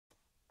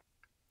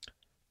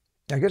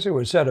I guess it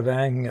was said of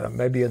Ang,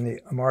 maybe in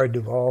the Amari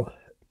Duval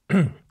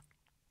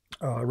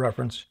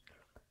reference,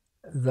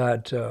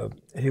 that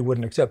he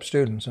wouldn't accept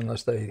students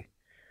unless they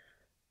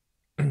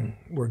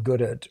were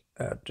good at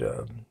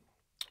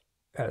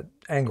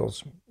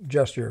angles,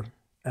 gesture,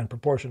 and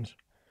proportions.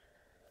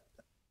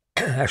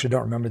 I actually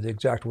don't remember the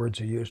exact words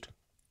he used.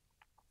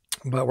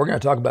 But we're going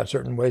to talk about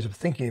certain ways of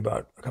thinking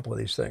about a couple of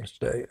these things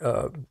today,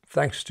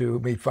 thanks to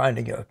me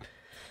finding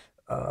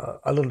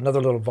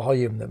another little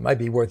volume that might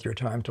be worth your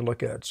time to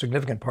look at.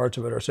 Significant parts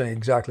of it are saying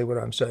exactly what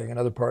I'm saying, and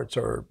other parts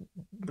are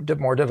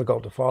more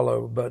difficult to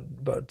follow,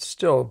 but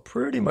still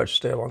pretty much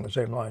stay along the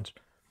same lines.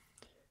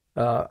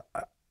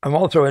 I'm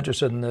also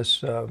interested in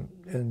this,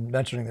 in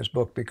mentioning this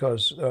book,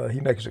 because he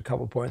makes a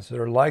couple points that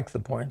are like the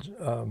points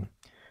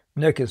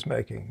Nick is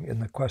making in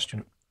the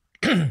question.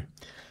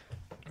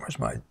 Where's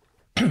my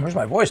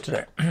voice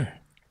today?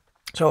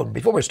 So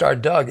before we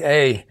start, Doug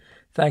A.,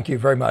 thank you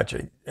very much,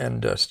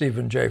 and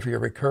Stephen J., for your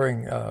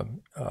recurring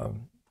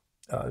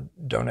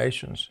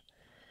donations.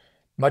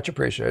 Much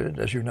appreciated,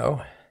 as you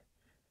know.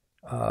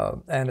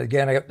 And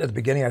again, at the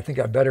beginning, I think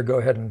I better go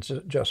ahead and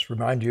just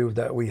remind you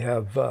that we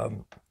have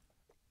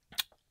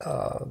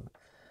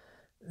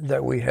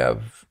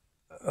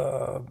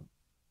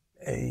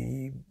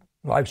a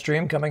live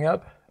stream coming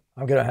up.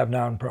 I'm going to have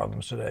noun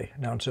problems today,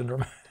 noun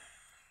syndrome.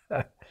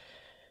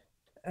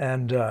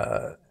 And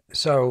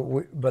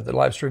but the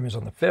live stream is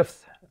on the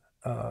 5th,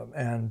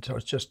 and so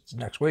it's just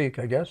next week,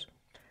 I guess.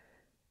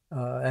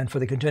 And for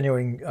the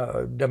continuing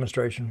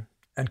demonstration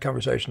and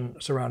conversation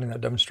surrounding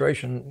that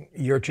demonstration,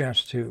 your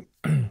chance to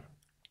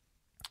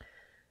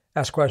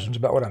ask questions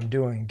about what I'm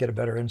doing, get a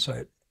better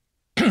insight,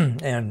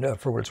 and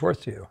for what it's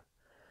worth to you.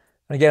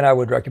 And again, I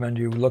would recommend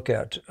you look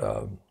at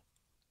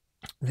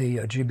the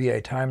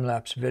GBA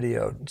time-lapse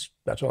video.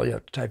 That's all you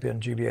have to type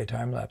in, GBA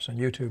time-lapse on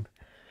YouTube.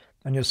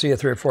 And you'll see a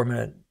 3 or 4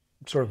 minute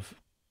sort of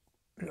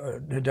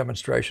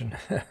demonstration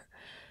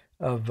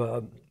of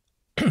the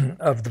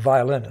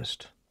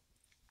violinist,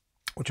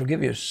 which will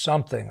give you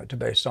something to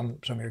base some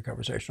of your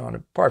conversation on,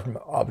 apart from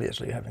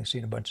obviously having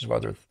seen bunches of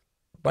other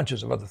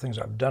things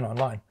I've done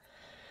online.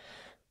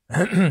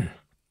 Now,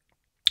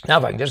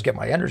 if I can just get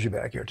my energy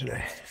back here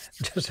today.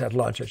 Just had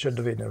lunch. I shouldn't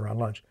have eaten it around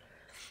lunch.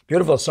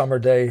 Beautiful summer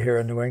day here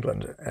in New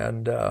England,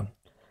 and the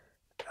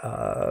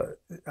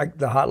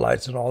hot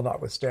lights and all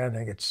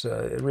notwithstanding, it's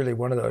really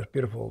one of those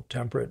beautiful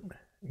temperate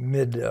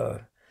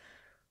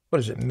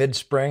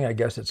mid-spring? I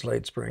guess it's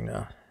late spring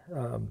now,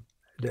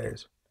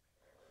 days.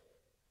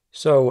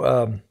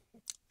 So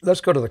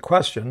let's go to the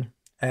question.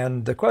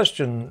 And the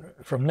question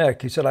from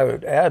Nick, he said I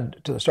would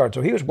add to the start.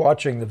 So he was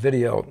watching the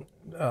video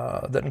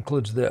that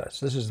includes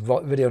this. This is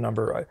video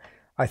number,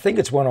 I think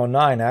it's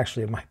 109,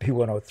 actually. It might be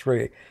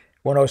 103,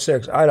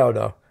 106, I don't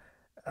know.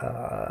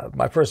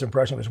 My first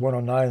impression was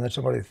 109, and then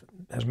somebody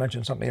has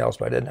mentioned something else,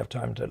 but I didn't have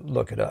time to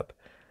look it up.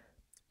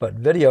 But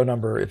video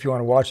number, if you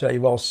want to watch that,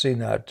 you've all seen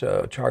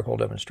that charcoal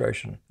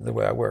demonstration, the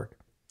way I work.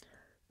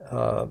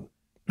 So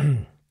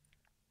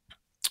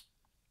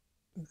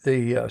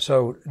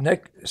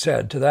Nick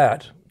said to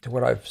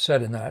what I've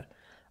said in that,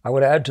 I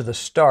would add to the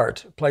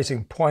start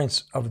placing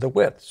points of the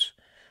widths,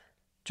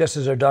 just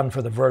as are done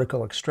for the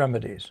vertical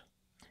extremities.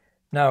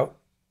 Now,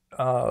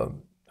 I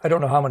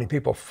don't know how many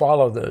people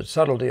follow the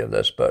subtlety of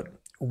this, but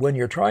when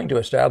you're trying to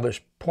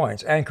establish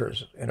points,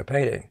 anchors in a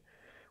painting,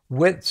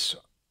 widths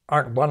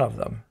aren't one of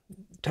them.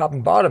 Top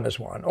and bottom is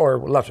one, or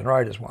left and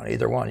right is one.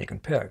 Either one you can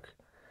pick.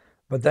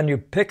 But then you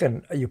pick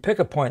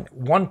a point,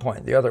 one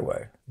point the other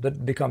way,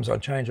 that becomes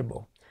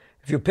unchangeable.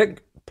 If you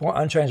pick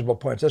unchangeable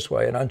points this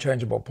way and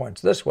unchangeable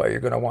points this way,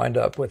 you're going to wind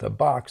up with a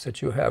box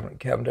that you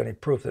haven't any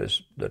proof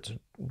that's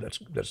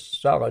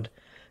solid.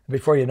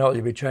 Before you know it,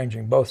 you'll be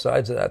changing both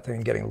sides of that thing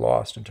and getting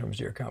lost in terms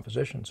of your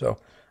composition. So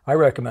I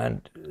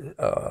recommend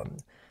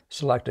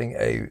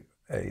selecting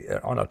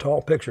on a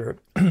tall picture,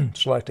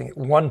 selecting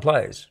one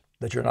place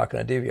that you're not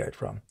going to deviate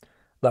from,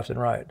 left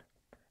and right,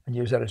 and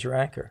use that as your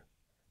anchor,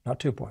 not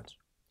 2 points.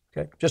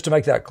 Okay, just to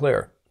make that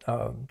clear.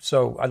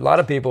 So a lot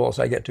of people will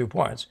say get 2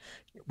 points.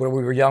 When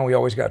we were young, we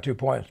always got 2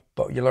 points,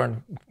 but you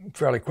learn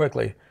fairly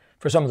quickly,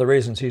 for some of the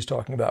reasons he's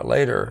talking about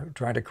later,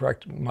 trying to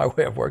correct my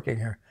way of working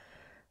here,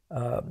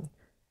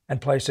 and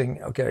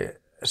placing. Okay,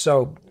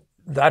 so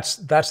that's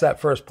that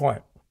first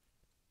point.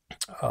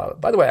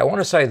 By the way, I want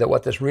to say that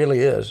what this really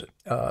is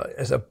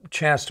a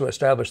chance to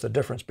establish the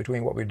difference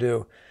between what we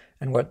do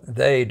and what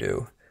they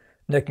do.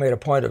 Nick made a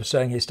point of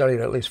saying he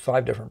studied at least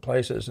 5 different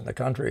places in the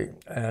country,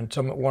 and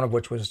one of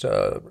which was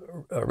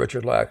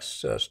Richard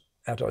Lack's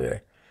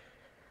atelier.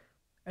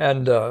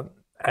 And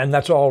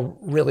that's all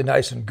really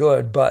nice and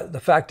good, but the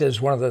fact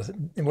is one of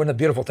the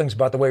beautiful things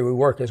about the way we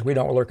work is we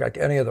don't work like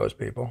any of those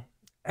people.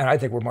 And I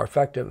think we're more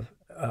effective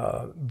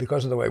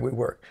because of the way we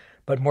work.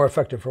 But more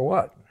effective for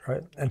what,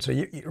 right? And so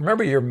you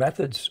remember your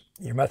methods,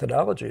 your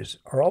methodologies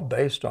are all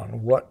based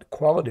on what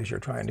qualities you're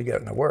trying to get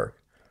in the work.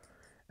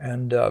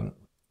 And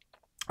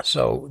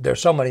so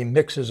there's so many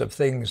mixes of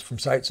things, from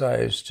sight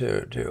size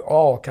to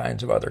all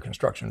kinds of other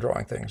construction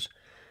drawing things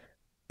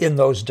in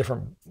those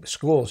different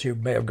schools you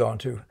may have gone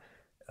to,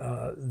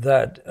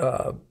 that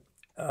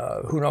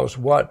who knows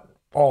what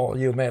all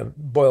you may have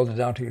boiled it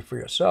down to for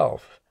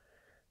yourself.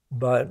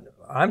 But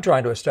I'm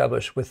trying to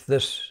establish with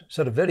this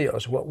set of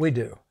videos what we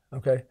do,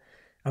 okay?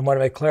 I want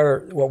to make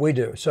clear what we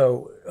do.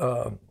 So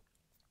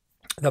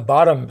the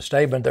bottom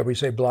statement that we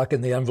say block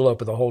in the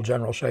envelope of the whole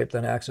general shape,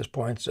 then axis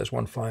points as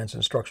one finds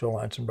in structural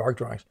lines and bark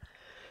drawings.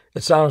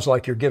 It sounds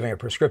like you're giving a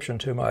prescription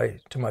to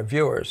my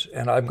viewers,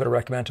 and I'm going to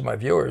recommend to my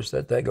viewers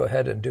that they go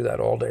ahead and do that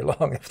all day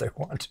long if they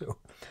want to.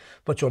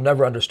 But you'll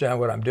never understand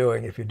what I'm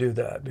doing if you do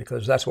that,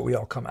 because that's what we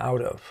all come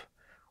out of.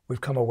 We've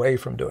come away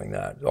from doing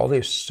that, all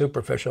these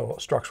superficial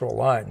structural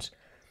lines.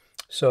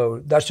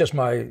 So that's just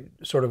my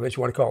sort of, if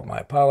you want to call it, my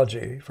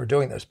apology for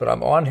doing this. But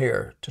I'm on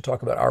here to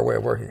talk about our way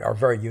of working, our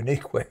very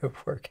unique way of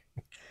working,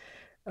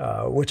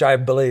 which I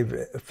believe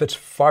fits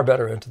far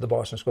better into the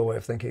Boston School way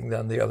of thinking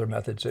than the other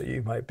methods that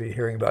you might be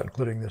hearing about,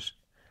 including this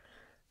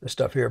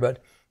stuff here. But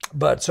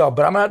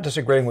I'm not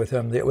disagreeing with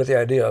him with the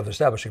idea of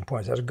establishing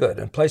points. That's good.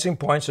 And placing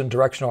points in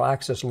directional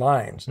axis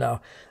lines.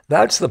 Now,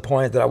 that's the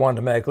point that I wanted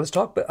to make. Let's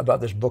talk about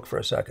this book for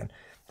a second.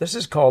 This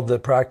is called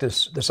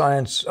The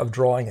Science of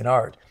Drawing in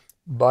Art,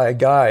 by a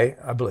guy,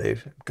 I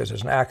believe, because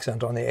there's an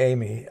accent on the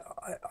Amy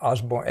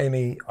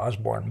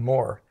Osborne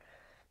Moore.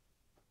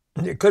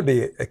 It could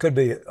be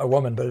a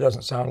woman, but it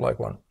doesn't sound like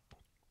one.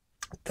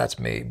 That's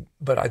me.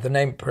 But the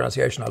name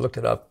pronunciation, I looked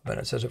it up, and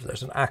it says if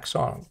there's an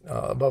accent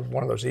above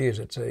one of those E's,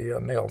 it's a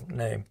male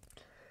name.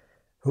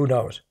 Who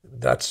knows?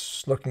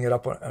 That's looking it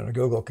up on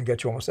Google can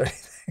get you almost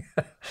anything.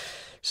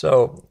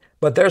 So,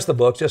 but there's the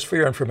book, just for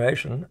your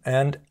information.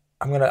 And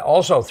I'm going to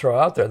also throw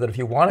out there that if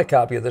you want a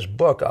copy of this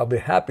book, I'll be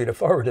happy to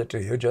forward it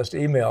to you. Just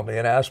email me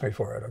and ask me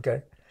for it,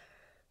 okay?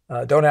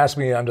 Don't ask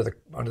me under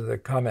the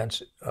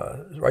comments.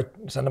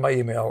 Send to my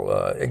email,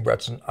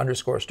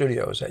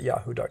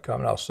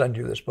 ingbretson_studios@yahoo.com, and I'll send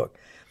you this book.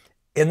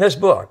 In this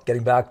book,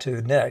 getting back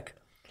to Nick,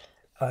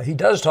 he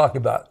does talk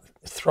about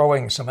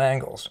throwing some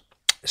angles,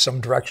 some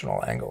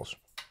directional angles.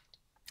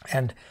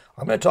 And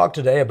I'm going to talk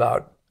today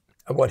about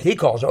what he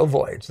calls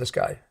ovoids, this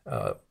guy,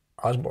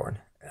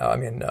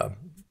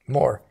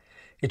 Moore.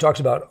 He talks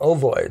about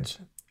ovoids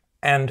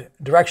and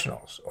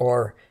directionals,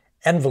 or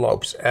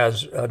envelopes,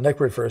 as Nick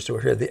refers to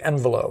it here, the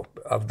envelope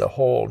of the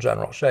whole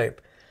general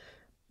shape.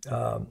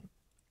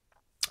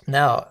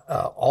 Now,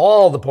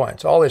 all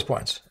these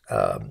points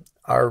I'm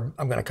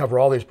going to cover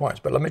all these points,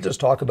 but let me just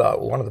talk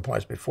about one of the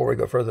points before we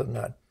go further than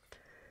that.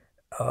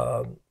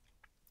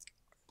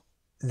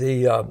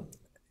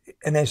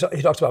 And then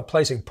he talks about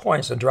placing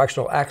points in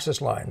directional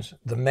axis lines,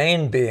 the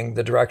main being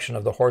the direction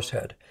of the horse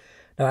head.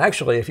 Now,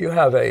 actually, if you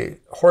have a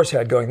horse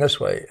head going this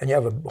way and you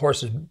have a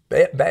horse's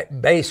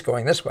base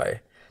going this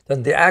way,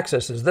 then the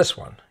axis is this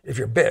one, if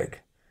you're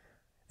big.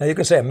 Now, you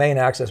can say a main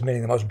axis,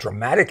 meaning the most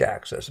dramatic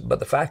axis, but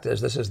the fact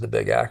is this is the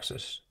big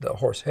axis, the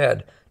horse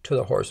head to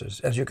the horses.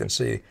 As you can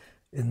see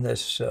in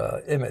this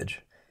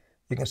image,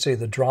 you can see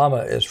the drama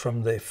is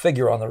from the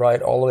figure on the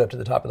right all the way up to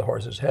the top of the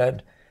horse's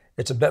head.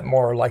 It's a bit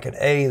more like an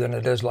A than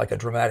it is like a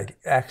dramatic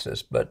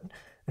axis, but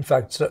in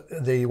fact,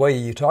 the way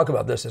you talk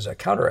about this is a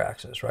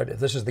counter-axis, right? If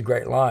this is the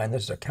great line,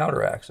 this is a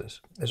counter-axis,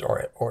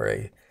 or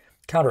a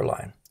counter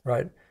line,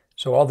 right?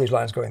 So all these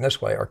lines going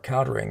this way are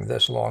countering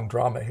this long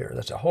drama here.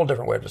 That's a whole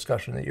different way of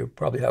discussion that you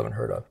probably haven't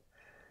heard of.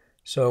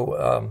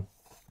 So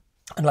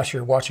unless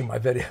you're watching my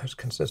videos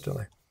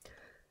consistently.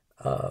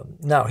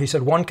 Now, he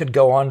said one could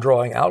go on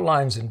drawing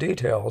outlines and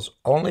details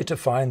only to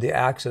find the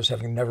axis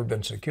having never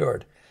been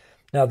secured.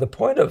 Now, the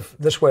point of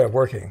this way of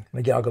working, and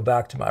again, I'll go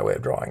back to my way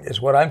of drawing, is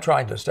what I'm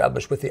trying to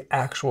establish with the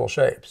actual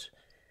shapes,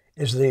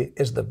 is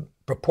the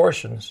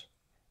proportions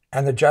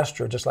and the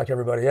gesture, just like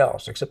everybody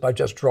else, except I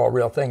just draw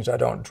real things. I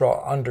don't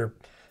draw under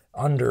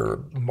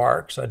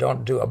marks. I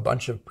don't do a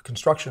bunch of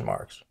construction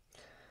marks.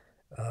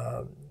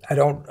 I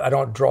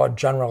don't draw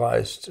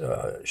generalized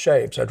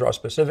shapes. I draw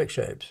specific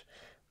shapes.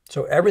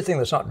 So everything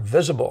that's not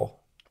visible,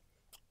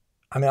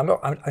 I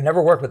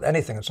never work with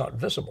anything that's not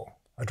visible.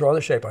 I draw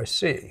the shape I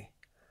see.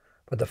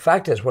 But the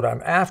fact is, what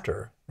I'm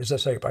after is the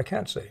shape I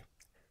can't see,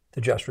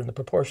 the gesture and the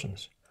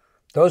proportions.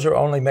 Those are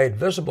only made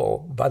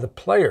visible by the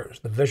players,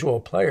 the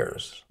visual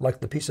players, like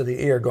the piece of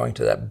the ear going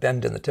to that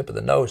bend in the tip of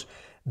the nose.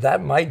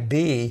 That might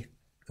be,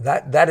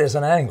 that is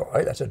an angle,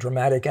 right? That's a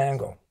dramatic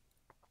angle.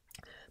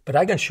 But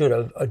I can shoot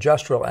a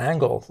gestural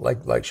angle,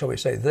 like shall we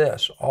say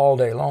this, all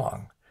day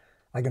long.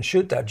 I can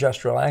shoot that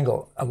gestural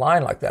angle, a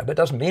line like that, but it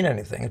doesn't mean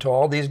anything until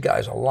all these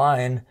guys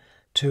align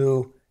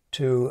to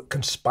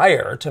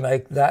conspire to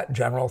make that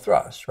general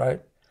thrust,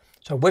 right?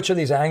 So which of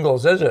these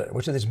angles is it?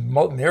 Which of these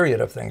myriad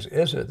of things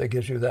is it that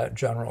gives you that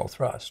general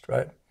thrust,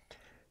 right?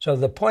 So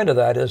the point of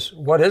that is,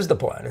 what is the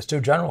point? It's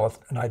too general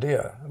an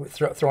idea. We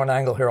throw an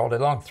angle here all day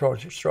long, throw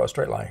a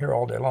straight line here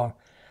all day long.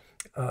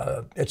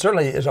 It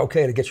certainly is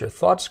okay to get your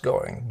thoughts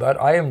going,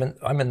 but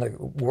I'm in the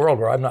world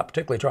where I'm not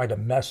particularly trying to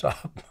mess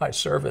up my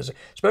surface,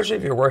 especially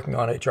if you're working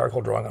on a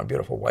charcoal drawing on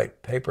beautiful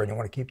white paper and you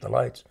want to keep the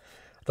lights.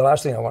 The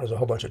last thing I want is a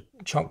whole bunch of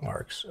chunk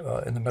marks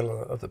in the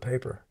middle of the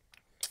paper.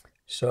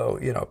 So,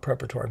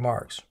 preparatory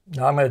marks.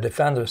 Now, I'm going to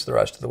defend this the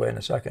rest of the way in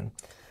a second.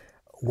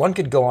 One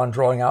could go on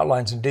drawing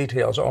outlines and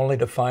details only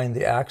to find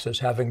the axis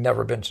having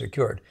never been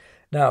secured.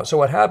 Now, so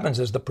what happens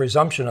is the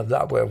presumption of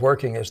that way of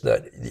working is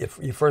that if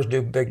you first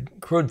do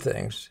big, crude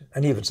things,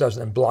 and even says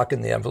then block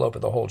in the envelope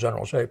of the whole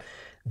general shape,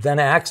 then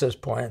axis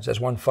points, as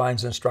one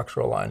finds in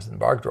structural lines in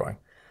bark drawing.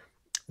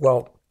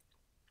 Well,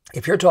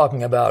 if you're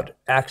talking about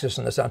axis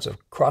in the sense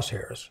of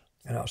crosshairs,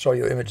 and I'll show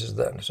you images of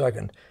that in a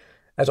second,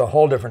 that's a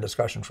whole different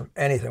discussion from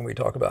anything we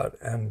talk about.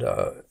 And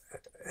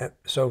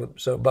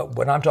but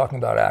when I'm talking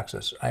about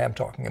axis, I am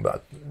talking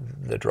about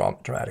the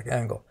dramatic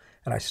angle,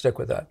 and I stick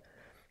with that.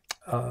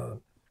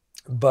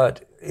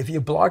 But if you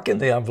block in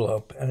the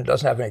envelope and it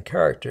doesn't have any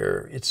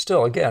character, it's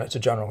still, again, it's a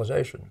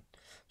generalization.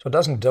 So it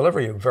doesn't deliver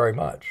you very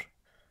much.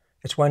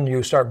 It's when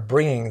you start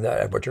bringing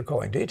that, what you're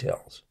calling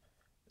details,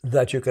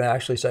 that you can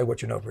actually say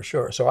what you know for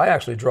sure. So I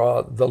actually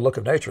draw the look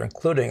of nature,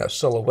 including a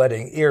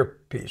silhouetting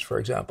earpiece, for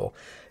example,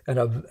 and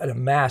a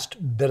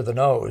masked bit of the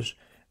nose,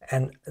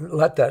 and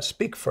let that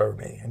speak for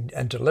me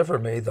and deliver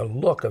me the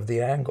look of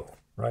the angle,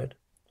 right?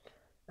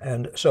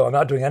 And so I'm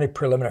not doing any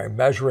preliminary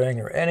measuring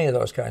or any of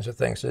those kinds of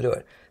things to do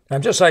it. And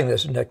I'm just saying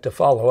this, Nick, to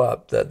follow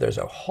up that there's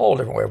a whole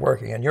different way of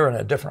working, and you're in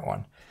a different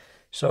one.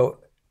 So,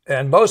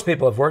 and most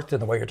people have worked in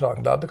the way you're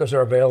talking about because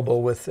they're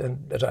available with,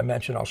 and as I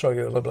mentioned, I'll show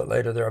you a little bit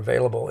later, they're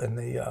available in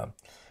the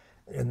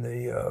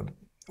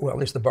well, at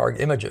least the Barg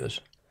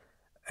images,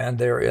 and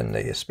they're in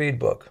the speed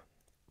book,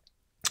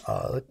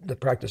 the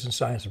Practice and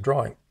Science of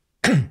Drawing.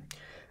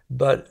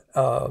 But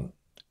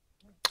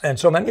and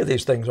so many of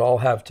these things all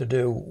have to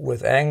do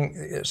with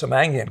some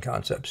Angian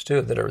concepts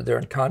too they're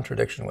in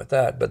contradiction with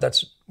that.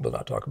 But we'll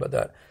not talk about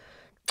that.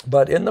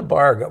 But in the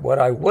Barg, what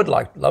I would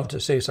love to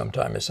see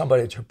sometime is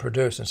somebody to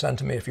produce and send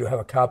to me, if you have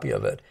a copy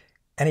of it,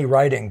 any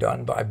writing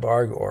done by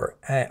Barg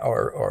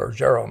or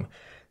Jerome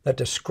that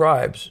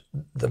describes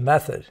the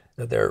method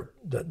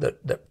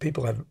that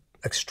people have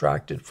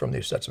extracted from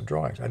these sets of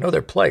drawings. I know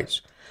they're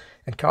plates,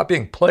 and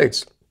copying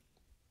plates.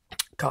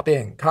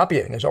 Copying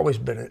has always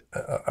been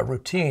a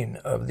routine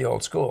of the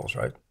old schools,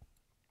 right?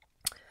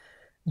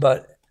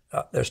 But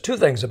there's two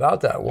things about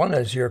that. One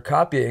is you're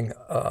copying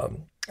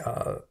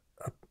a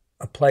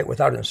plate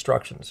without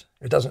instructions.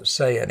 It doesn't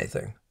say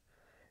anything.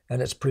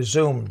 And it's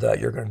presumed that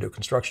you're going to do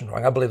construction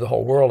drawing. I believe the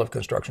whole world of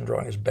construction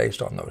drawing is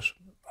based on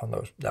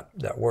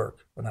that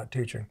work, on that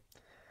teaching,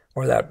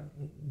 or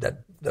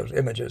those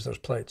images, those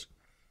plates.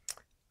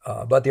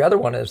 But the other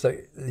one is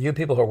that you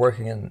people who are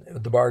working in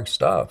the Barg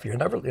stuff, you're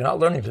not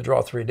learning to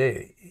draw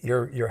 3D.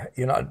 You're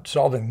not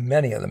solving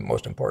many of the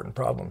most important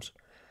problems.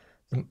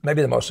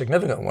 Maybe the most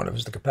significant one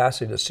is the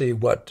capacity to see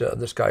what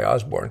this guy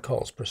Osborne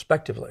calls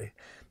prospectively.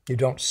 You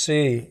don't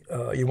see,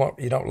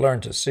 you don't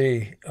learn to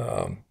see,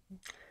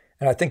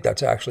 and I think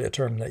that's actually a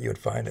term that you would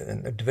find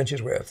in Da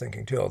Vinci's way of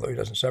thinking too, although he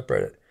doesn't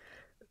separate it.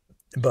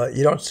 But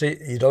you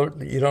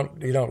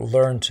don't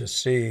learn to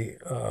see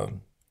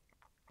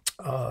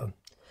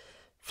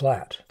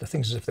flat, the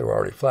things as if they were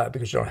already flat,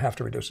 because you don't have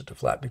to reduce it to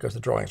flat because the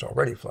drawing is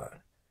already flat,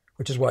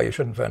 which is why you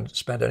shouldn't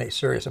spend any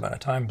serious amount of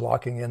time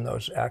blocking in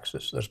those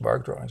axes, those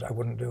Barg drawings. I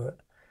wouldn't do it.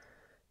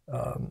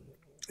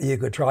 You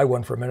could try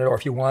one for a minute, or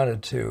if you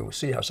wanted to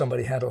see how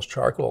somebody handles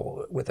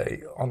charcoal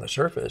on the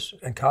surface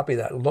and copy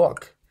that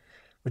look,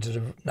 which is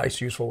a nice,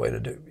 useful way to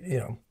do,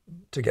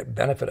 to get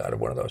benefit out of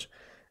one of those,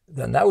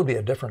 then that would be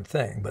a different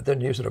thing. But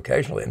then use it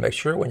occasionally and make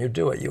sure when you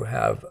do it, you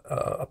have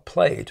a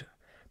plate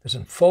that's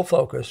in full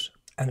focus,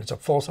 and it's a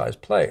full-size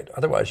plate.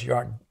 Otherwise, you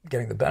aren't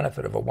getting the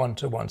benefit of a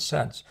one-to-one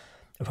sense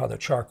of how the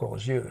charcoal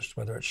is used,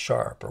 whether it's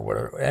sharp or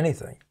whatever,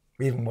 anything,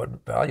 even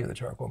what value the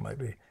charcoal might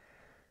be.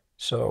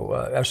 So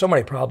I have so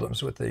many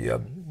problems with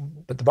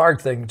but the Barg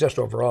thing just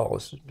overall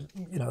is,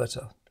 that's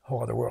a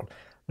whole other world.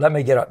 Let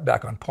me get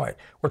back on point.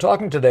 We're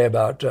talking today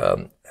about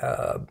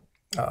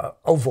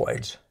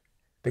ovoids,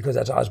 because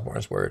that's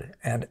Osborne's word,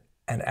 and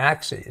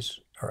axes,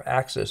 or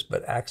axis,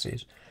 but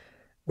axes,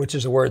 which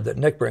is a word that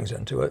Nick brings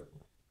into it.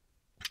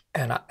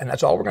 And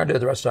that's all we're going to do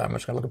the rest of the time. I'm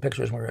just going to look at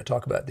pictures and we're going to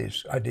talk about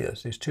these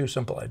ideas, these two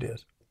simple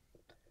ideas.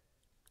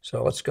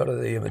 So let's go to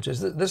the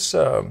images. This,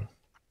 I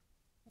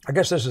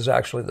guess this is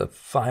actually the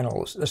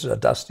final, this is a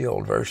dusty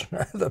old version.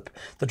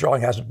 The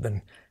drawing hasn't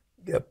been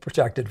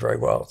protected very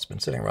well. It's been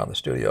sitting around the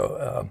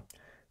studio.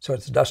 So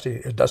it's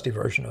a dusty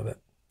version of it.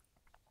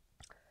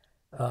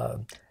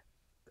 I'm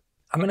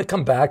going to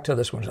come back to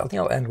this one. I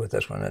think I'll end with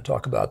this one and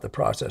talk about the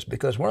process,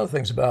 because one of the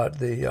things about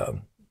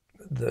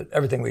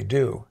everything we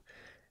do,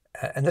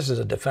 and this is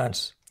a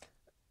defense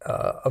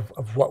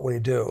of what we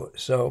do.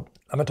 So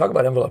I'm going to talk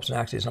about envelopes and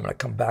axes. I'm going to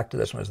come back to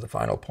this one as the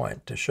final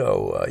point to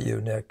show you,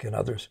 Nick, and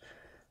others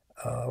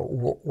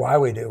why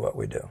we do what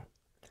we do.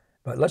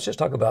 But let's just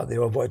talk about the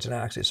ovoids and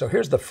axes. So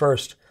here's the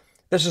first.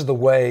 This is the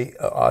way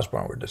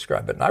Osborne would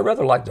describe it. And I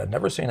rather liked it. I'd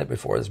never seen it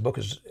before. This book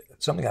is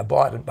something I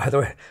bought. And by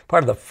the way,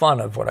 part of the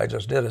fun of what I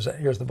just did is that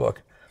here's the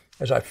book.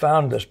 As I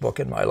found this book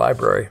in my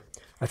library,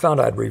 I found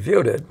I'd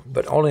reviewed it,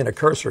 but only in a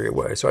cursory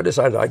way. So I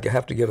decided I'd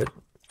have to give it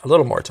a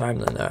little more time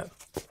than that.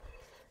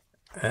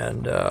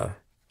 And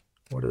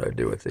what did I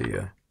do with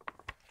the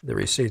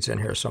receipts in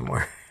here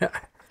somewhere?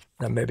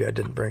 Now maybe I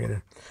didn't bring it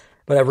in.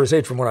 But I have a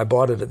receipt from when I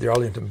bought it at the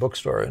Arlington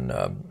bookstore in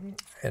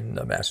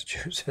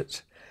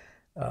Massachusetts,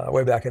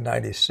 way back in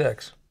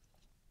 '96.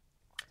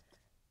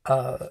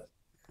 But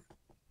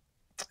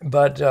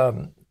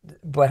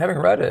having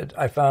read it,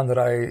 I found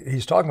that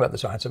he's talking about the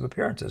science of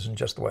appearances in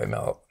just the way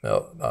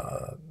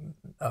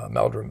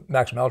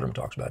Max Meldrum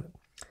talks about it.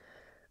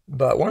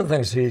 But one of the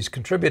things he's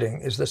contributing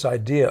is this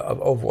idea of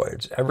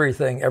ovoids.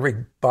 Everything,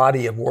 every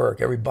body of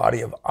work, every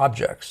body of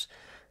objects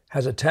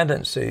has a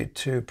tendency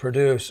to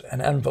produce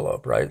an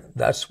envelope, right?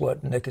 That's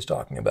what Nick is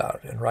talking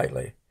about, and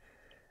rightly.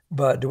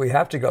 But do we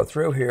have to go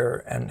through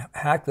here and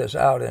hack this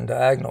out in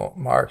diagonal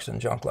marks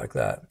and junk like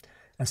that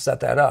and set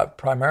that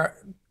up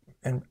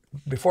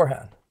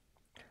beforehand?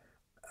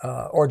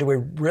 Or do we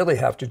really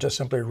have to just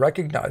simply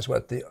recognize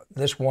what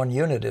this one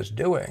unit is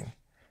doing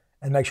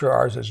and make sure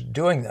ours is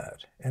doing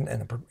that in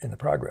the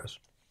progress?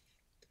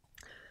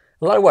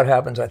 A lot of what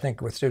happens, I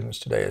think, with students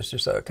today is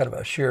just a kind of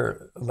a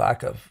sheer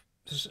lack of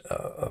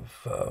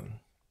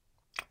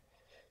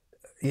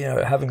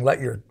having let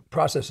your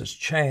processes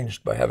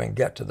changed by having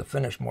gotten to the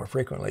finish more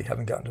frequently,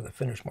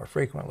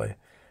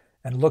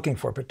 and looking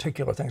for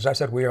particular things. I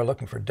said we are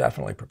looking for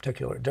different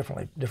particular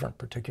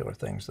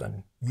things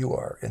than you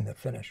are in the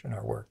finish in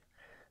our work.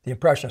 The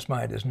impressionist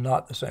mind is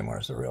not the same one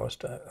as the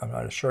realist. I'm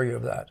not assure you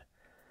of that.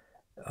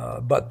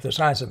 But the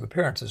science of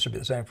appearances should be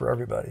the same for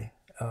everybody.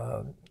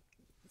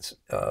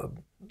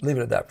 Leave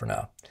it at that for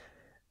now.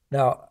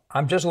 Now,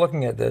 I'm just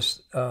looking at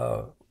this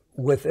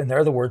and there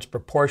are the words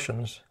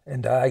proportions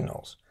and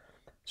diagonals.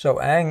 So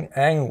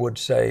Ang would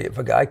say, if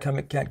a guy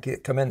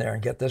can't come in there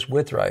and get this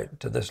width right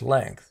to this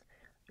length,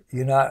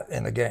 you're not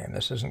in the game.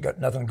 This isn't good.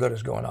 Nothing good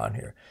is going on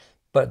here.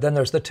 But then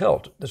there's the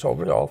tilt. This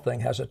overall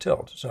thing has a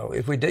tilt. So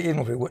if we did,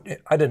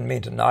 I didn't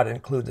mean to not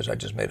include this. I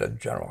just made a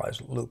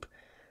generalized loop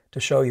to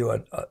show you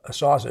a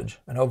sausage,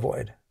 an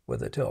ovoid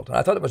with a tilt. And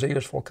I thought it was a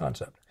useful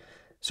concept.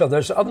 So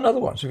there's another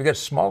one. So if you get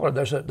smaller,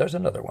 there's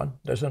another one.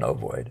 There's an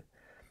ovoid.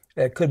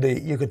 It could be,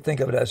 you could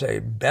think of it as a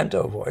bent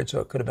ovoid, so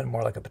it could have been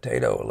more like a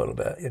potato a little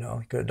bit,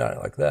 you could have done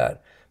it like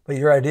that. But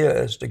your idea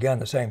is, again,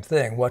 the same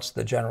thing. What's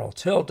the general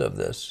tilt of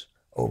this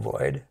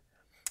ovoid?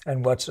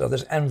 And what's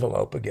this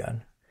envelope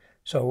again?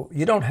 So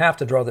you don't have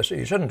to draw this,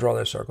 you shouldn't draw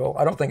this circle.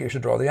 I don't think you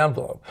should draw the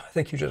envelope. I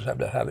think you just have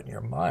to have it in your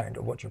mind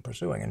of what you're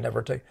pursuing and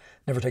never take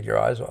your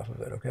eyes off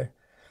of it, okay?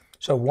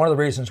 So one of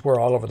the reasons we're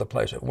all over the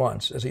place at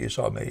once, as you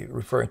saw me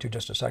referring to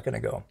just a second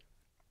ago,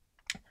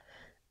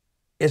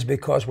 is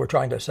because we're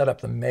trying to set up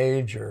the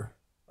major,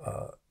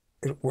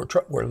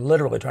 we're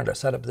literally trying to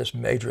set up this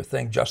major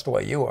thing just the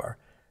way you are,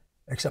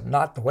 except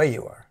not the way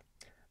you are.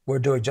 We're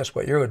doing just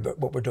what you're doing,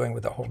 but we're doing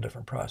with a whole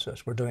different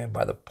process. We're doing it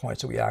by the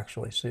points that we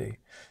actually see.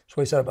 So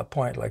we set up a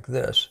point like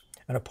this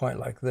and a point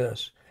like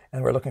this,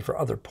 and we're looking for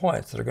other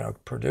points that are going to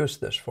produce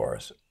this for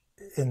us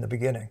in the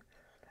beginning.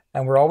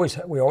 And we always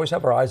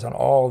have our eyes on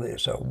all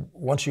these. So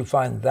once you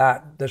find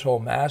this whole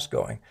mass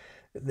going,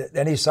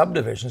 any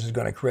subdivisions is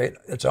going to create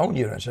its own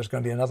units. There's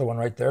going to be another one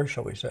right there,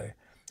 shall we say.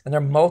 And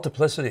there's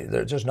multiplicity.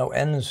 There's just no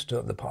ends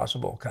to the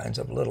possible kinds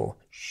of little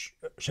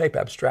shape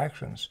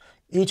abstractions,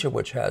 each of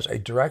which has a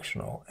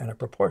directional and a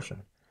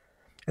proportion.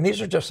 And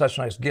these are just such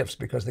nice gifts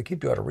because they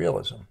keep you out of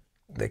realism.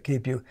 They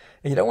keep you,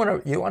 and you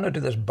want to do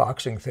this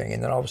boxing thing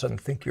and then all of a sudden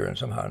think you're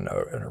somehow in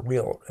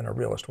a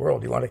realist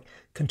world. You want to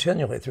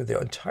continually through the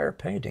entire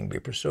painting be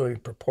pursuing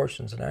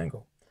proportions and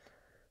angle.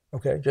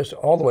 Okay, just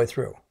all the way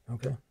through.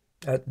 Okay,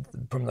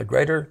 from the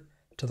greater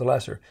to the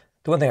lesser.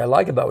 The one thing I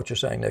like about what you're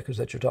saying, Nick, is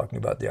that you're talking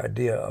about the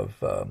idea of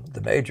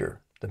the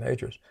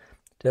majors.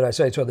 Did I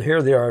say, so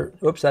here they are,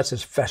 oops, that's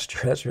his gesture.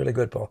 That's really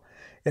good, Paul.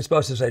 It's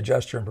supposed to say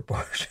gesture and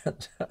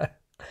proportions.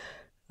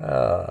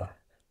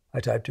 I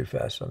type too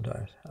fast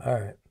sometimes. All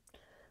right.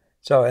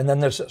 So, and then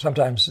there's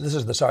sometimes, this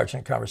is the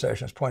Sargent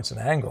conversations, points and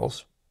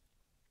angles,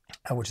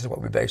 which is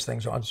what we base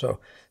things on. So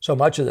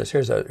much of this,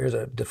 here's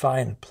a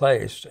defined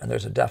place, and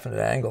there's a definite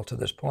angle to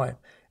this point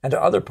and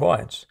to other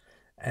points.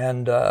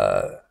 And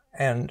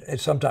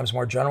it's sometimes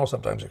more general,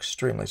 sometimes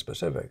extremely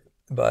specific.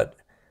 But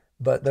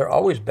they're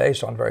always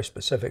based on very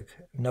specific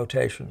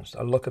notations,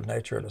 a look of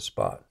nature at a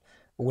spot.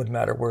 It wouldn't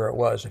matter where it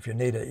was. If you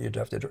need it, you'd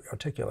have to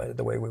articulate it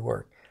the way we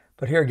work.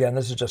 But here again,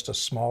 this is just a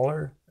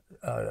smaller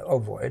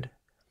ovoid,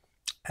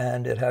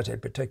 and it has a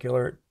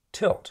particular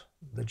tilt,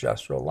 the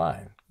gestural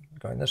line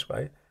going this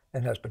way,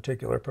 and has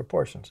particular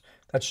proportions.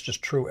 That's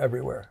just true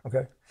everywhere,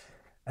 okay?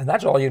 And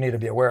that's all you need to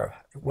be aware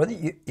of.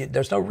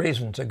 There's no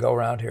reason to go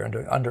around here and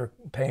doing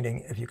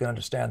underpainting if you can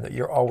understand that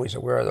you're always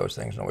aware of those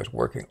things and always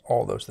working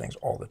all those things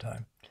all the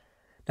time.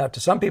 Now, to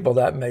some people,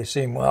 that may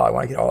seem, well, I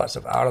want to get all that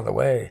stuff out of the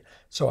way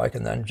so I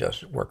can then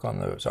just work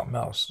on something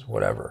else,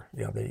 whatever,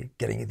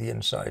 getting the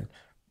inside,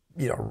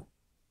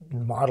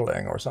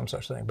 modeling or some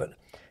such thing. But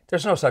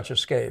there's no such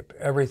escape.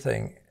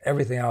 Everything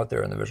out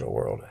there in the visual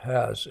world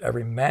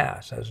every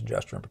mass has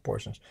gesture and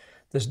proportions.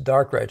 This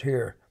dark right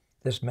here,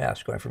 this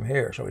mass going from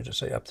here, so we just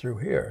say up through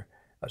here,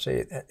 I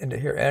say into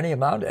here,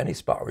 any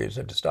spot where you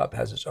said to stop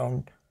has its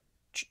own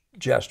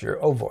gesture,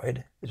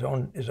 ovoid, its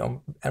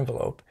own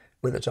envelope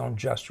with its own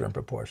gesture and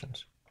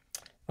proportions.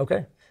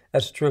 Okay,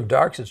 that's true of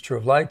darks, it's true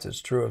of lights,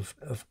 it's true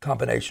of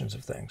combinations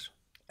of things.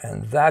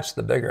 And that's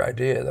the bigger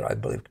idea that I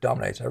believe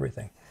dominates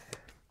everything.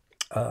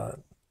 Now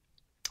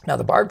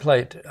the barred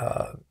plate,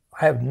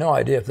 I have no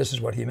idea if this is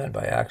what he meant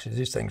by axes.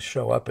 These things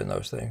show up in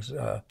those things.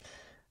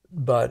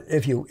 But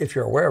if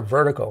you're aware of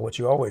vertical, which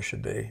you always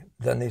should be,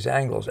 then these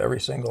angles, every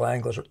single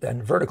angle,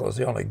 and vertical is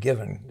the only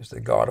given, is the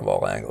god of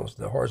all angles.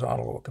 The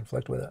horizontal will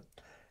conflict with it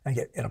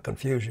and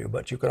confuse you,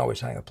 but you can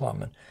always hang a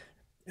plumb.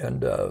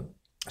 And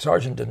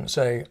Sargent didn't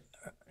say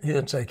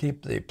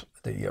keep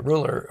the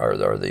ruler or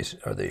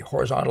the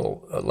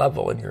horizontal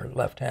level in your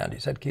left hand. He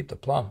said keep the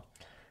plumb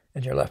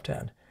in your left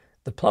hand.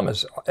 The plumb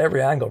is,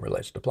 every angle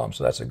relates to plumb,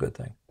 so that's a good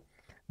thing.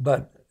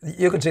 But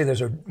you can see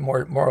there's a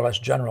more or less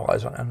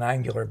generalized on an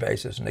angular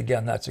basis. And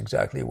again, that's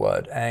exactly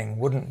what Ang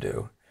wouldn't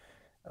do,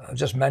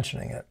 just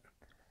mentioning it.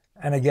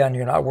 And again,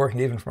 you're not working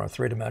even from a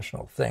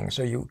three-dimensional thing.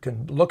 So you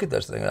can look at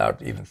this thing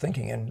without even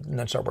thinking and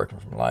then start working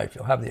from life.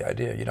 You'll have the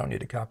idea. You don't need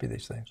to copy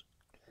these things.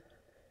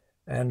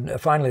 And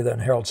finally, then,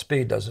 Harold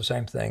Speed does the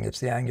same thing. It's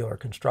the angular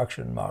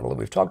construction model that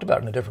we've talked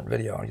about in a different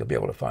video, and you'll be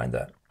able to find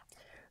that.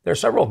 There are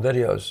several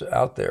videos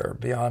out there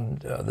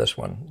beyond this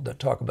one that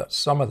talk about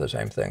some of the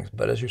same things.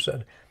 But as you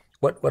said,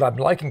 what I'm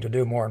liking to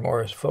do more and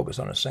more is focus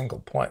on a single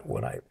point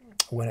when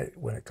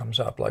it comes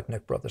up, like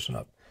Nick brought this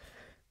one up.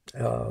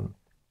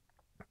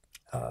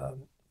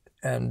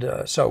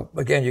 So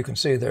again, you can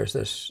see there's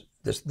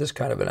this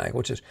kind of an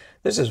angle,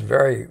 this is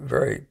very,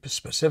 very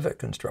specific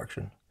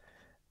construction.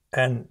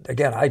 And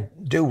again, I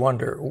do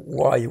wonder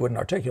why you wouldn't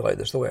articulate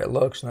this the way it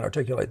looks and then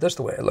articulate this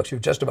the way it looks.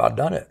 You've just about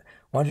done it.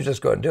 Why don't you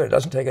just go ahead and do it? It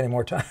doesn't take any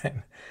more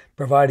time,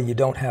 provided you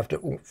don't have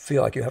to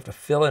feel like you have to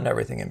fill in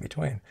everything in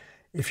between.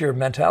 If your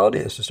mentality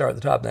is to start at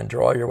the top and then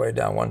draw your way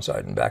down one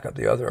side and back up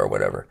the other or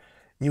whatever,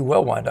 you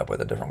will wind up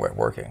with a different way of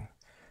working.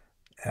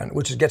 And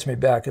which gets me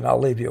back, and I'll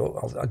give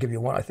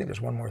you one. I think there's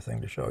one more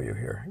thing to show you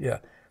here. Yeah.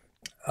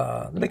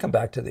 Let me come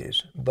back to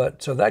these.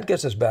 But so that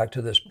gets us back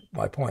to this,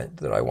 my point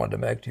that I wanted to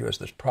make to you is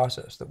this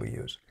process that we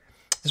use.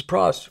 This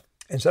process,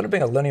 instead of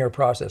being a linear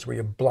process where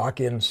you block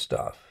in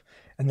stuff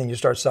and then you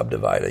start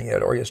subdividing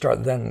it, or you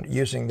start then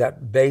using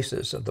that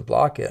basis of the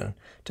block in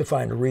to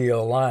find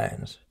real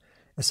lines,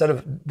 instead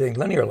of being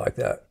linear like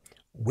that,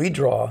 we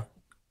draw,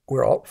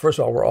 first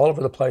of all, we're all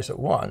over the place at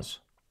once,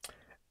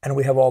 and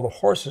we have all the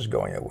horses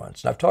going at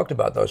once. And I've talked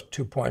about those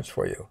 2 points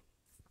for you.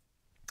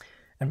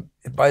 And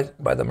by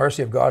the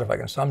mercy of God, if I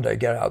can someday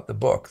get out the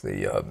book,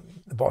 the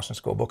Boston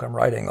School book I'm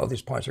writing, all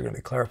these points are going to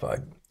be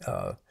clarified.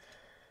 And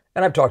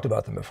I've talked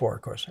about them before,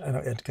 of course,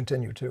 and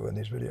continue to in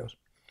these videos.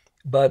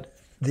 But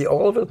the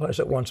all over the place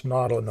at once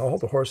model and all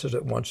the horses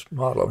at once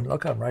model, and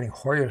look how I'm writing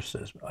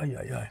horses. Ay,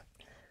 ay, ay.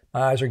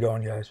 My eyes are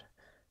going, guys.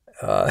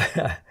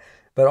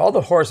 But all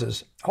the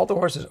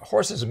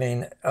horses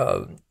mean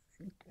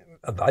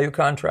a value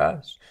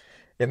contrast.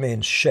 It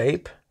means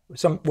shape.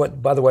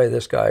 What, by the way,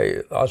 this guy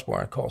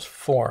Osborne calls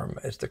form.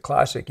 It's the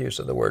classic use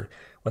of the word.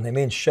 When they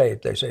mean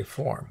shape, they say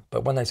form.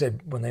 But when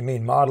they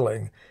mean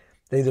modeling,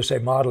 they either say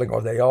modeling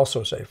or they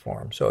also say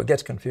form. So it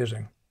gets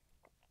confusing.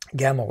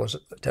 Gamma was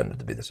tended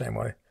to be the same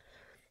way.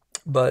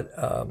 But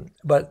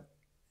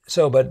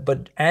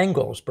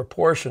angles,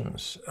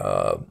 proportions,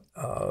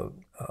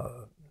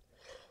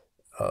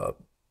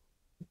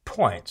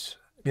 points,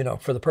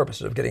 for the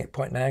purposes of getting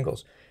point and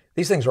angles,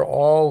 these things are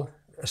all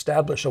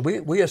established. So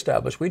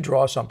we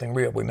draw something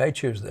real. We may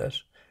choose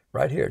this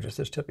right here, just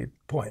this tippy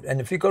point. And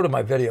if you go to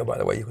my video, by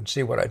the way, you can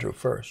see what I drew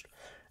first.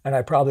 And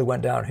I probably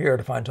went down here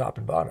to find top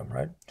and bottom,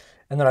 right?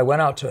 And then I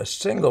went out to a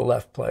single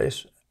left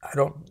place.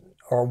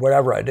 Or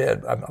whatever I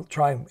did.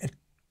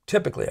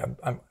 Typically,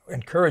 I'm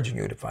encouraging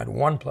you to find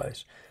one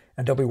place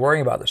and don't be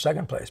worrying about the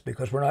second place,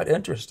 because we're not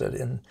interested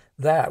in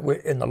that.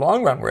 In the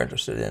long run, we're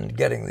interested in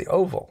getting the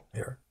oval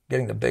here,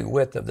 getting the big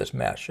width of this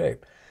mass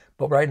shape.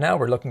 But right now,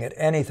 we're looking at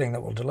anything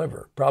that will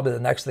deliver. Probably the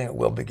next thing it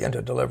will begin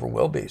to deliver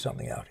will be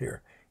something out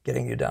here,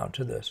 getting you down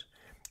to this.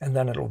 And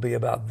then it'll be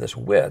about this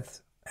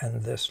width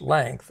and this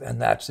length,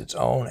 and that's its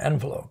own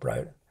envelope,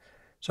 right?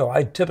 So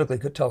I typically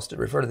could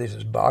refer to these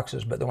as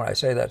boxes, but then when I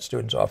say that,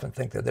 students often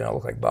think that they don't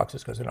look like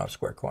boxes because they don't have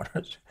square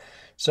corners.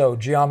 So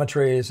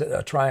geometry is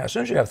a triangle. As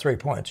soon as you have 3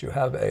 points, you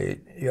have a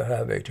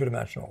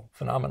two-dimensional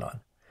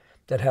phenomenon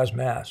that has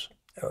mass.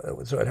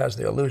 So it has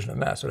the illusion of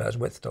mass. So it has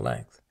width to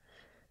length.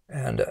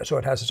 And so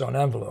it has its own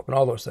envelope and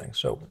all those things.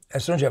 So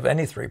as soon as you have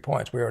any 3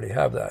 points, we already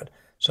have that.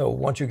 So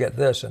once you get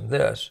this and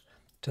this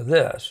to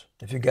this,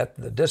 if you get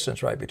the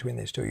distance right between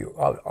these two, you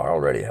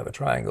already have a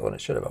triangle, and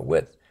it should have a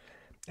width.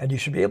 And you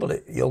should be able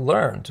to, you'll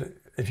learn to,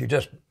 if you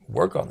just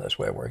work on this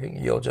way of working,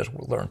 you'll just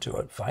learn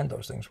to find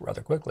those things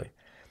rather quickly.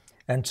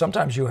 And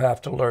sometimes you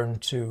have to learn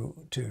to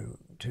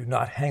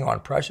not hang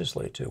on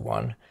preciously to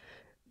one,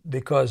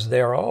 because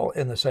they're all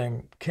in the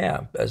same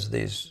camp as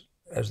these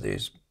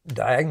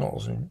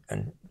diagonals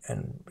and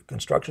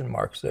construction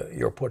marks that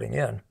you're putting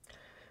in.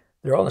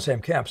 They're all in the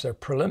same camps. They're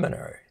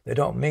preliminary. They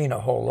don't mean a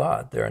whole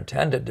lot. They're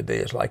intended to be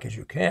as like as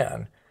you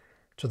can.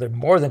 So they're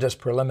more than just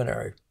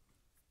preliminary.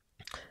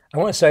 I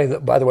want to say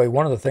that, by the way,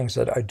 one of the things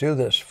that I do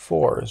this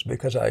for is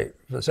because for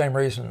the same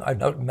reason, I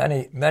know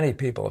many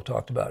people have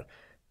talked about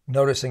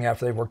noticing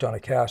after they've worked on a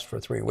cast for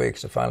 3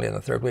 weeks to finally in the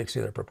 3rd week see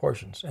their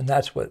proportions. And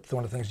that's one of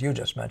the things you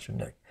just mentioned,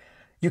 Nick.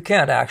 You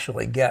can't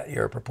actually get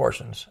your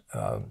proportions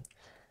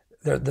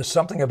there's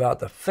something about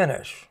the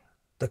finish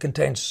that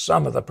contains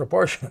some of the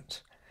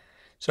proportions.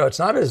 So it's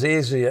not as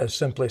easy as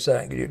simply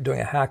saying you're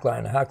doing a hack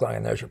line,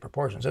 and there's your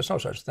proportions. There's no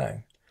such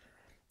thing.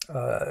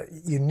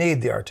 You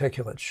need the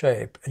articulate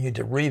shape, and you need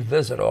to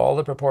revisit all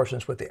the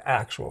proportions with the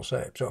actual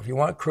shape. So if you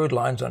want crude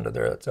lines under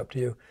there, that's up to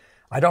you.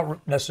 I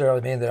don't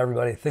necessarily mean that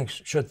everybody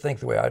should think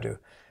the way I do,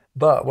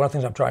 but one of the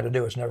things I'm trying to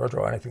do is never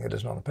draw anything that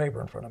isn't on the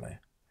paper in front of me.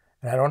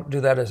 And I don't do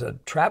that as a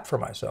trap for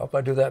myself.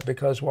 I do that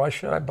because why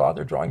should I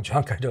bother drawing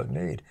junk I don't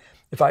need?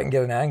 If I can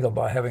get an angle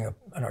by having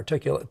an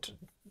articulate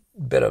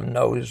bit of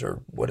nose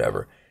or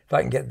whatever, if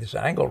I can get this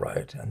angle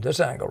right and this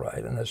angle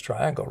right and this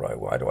triangle right,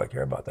 why do I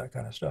care about that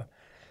kind of stuff?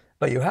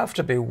 But you have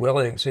to be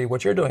willing. See,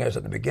 what you're doing is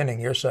at the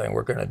beginning, you're saying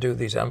we're going to do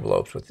these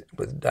envelopes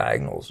with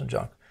diagonals and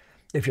junk.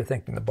 If you're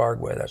thinking the Barg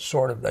way, that's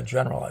sort of that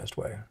generalized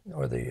way,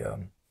 or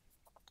the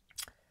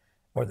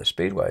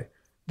speed way.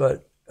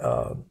 But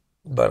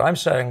I'm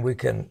saying we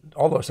can.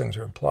 All those things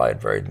are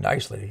implied very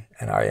nicely,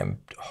 and I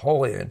am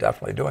wholly and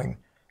definitely doing,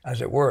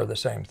 as it were, the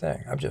same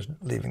thing. I'm just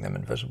leaving them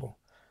invisible.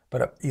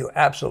 But you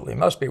absolutely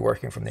must be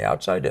working from the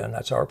outside in.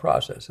 That's our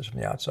process, is from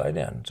the outside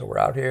in. So we're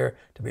out here,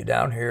 to be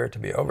down here, to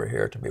be over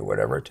here, to be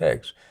whatever it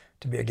takes,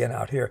 to be again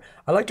out here.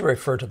 I like to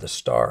refer to the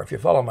star. If you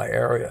follow my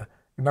area,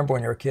 remember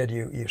when you were a kid,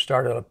 you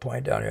started at a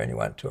point down here and you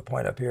went to a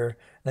point up here,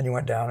 then you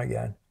went down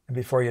again. And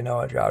before you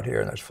know it, you're out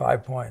here and there's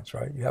 5 points,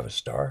 right? You have a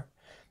star.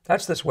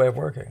 That's this way of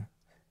working.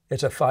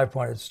 It's a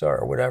 5-pointed star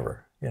or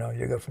whatever. You know,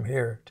 you go from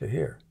here to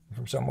here,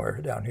 from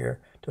somewhere down here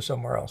to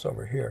somewhere else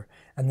over here.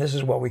 And this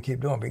is what we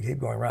keep doing. We keep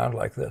going around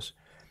like this.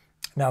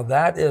 Now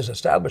that is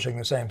establishing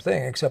the same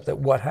thing, except that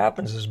what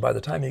happens is by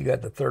the time you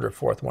get the third or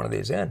fourth one of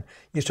these in,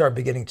 you start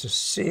beginning to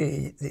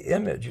see the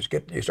image.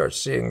 You start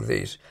seeing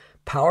these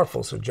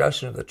powerful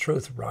suggestions of the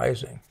truth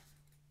rising.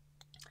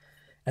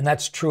 And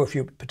that's true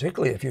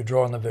particularly if you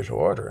draw in the visual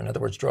order. In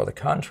other words, draw the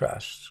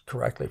contrasts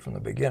correctly from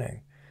the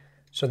beginning.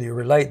 So that you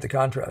relate the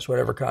contrast,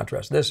 whatever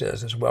contrast this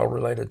is well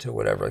related to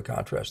whatever the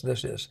contrast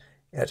this is.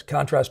 It's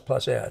contrast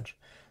plus edge.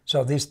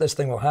 So this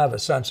thing will have a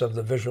sense of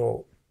the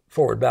visual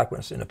forward,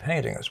 backwards in a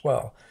painting as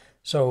well.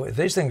 So if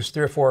these things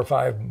 3 or 4 or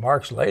 5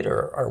 marks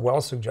later are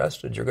well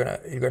suggested, you're gonna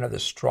have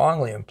this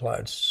strongly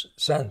implied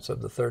sense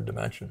of the third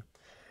dimension,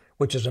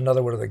 which is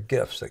another one of the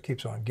gifts that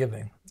keeps on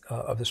giving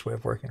of this way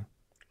of working.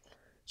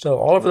 So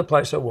all over the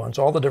place at once,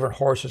 all the different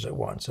horses at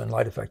once, and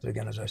light effect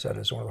again, as I said,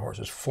 is one of the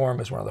horses. Form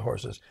is one of the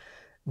horses.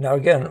 Now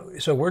again,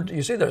 so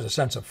you see there's a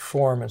sense of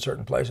form in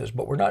certain places,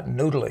 but we're not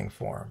noodling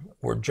form.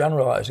 We're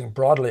generalizing,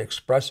 broadly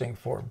expressing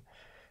form.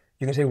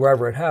 You can see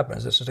wherever it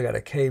happens, this has got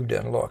a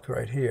caved-in look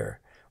right here,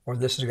 or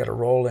this has got a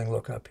rolling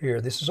look up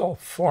here. This is all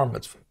form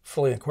that's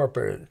fully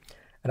incorporated.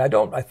 And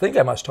I think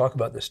I must talk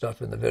about this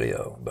stuff in the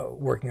video,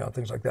 about working on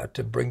things like that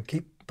to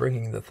keep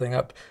bringing the thing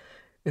up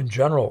in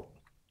general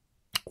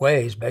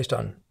ways based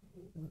on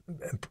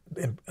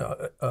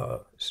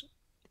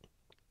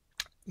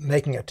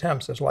making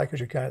attempts as like as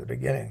you can at the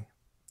beginning,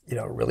 you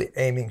know, really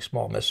aiming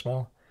small, miss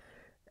small,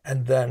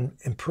 and then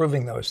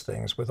improving those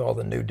things with all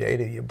the new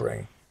data you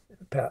bring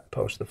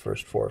post the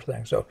first 4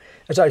 things. So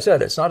as I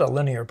said, it's not a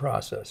linear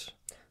process.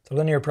 It's a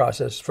linear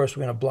process. First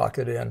we're going to block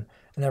it in,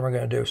 and then we're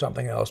going to do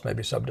something else,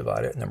 maybe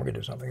subdivide it, and then we're going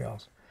to do something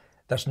else.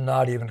 That's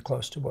not even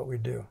close to what we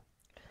do.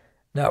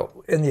 Now,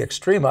 in the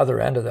extreme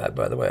other end of that,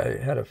 by the way,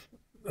 I had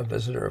a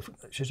visitor,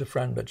 she's a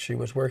friend, but she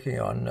was working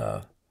on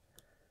a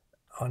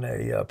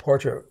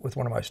portrait with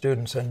one of my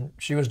students, and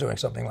she was doing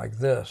something like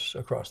this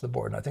across the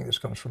board. And I think this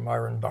comes from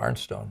Myron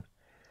Barnstone.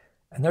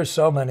 And there's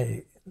so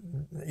many,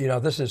 you know,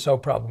 this is so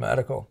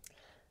problematical.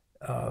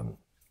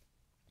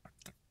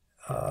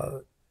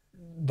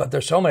 But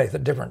there's so many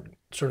different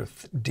sort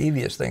of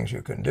devious things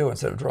you can do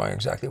instead of drawing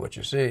exactly what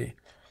you see.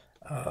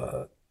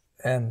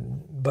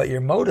 But your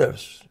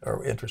motives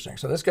are interesting.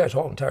 So this guy's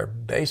whole entire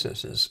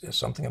basis is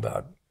something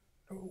about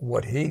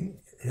what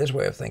his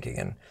way of thinking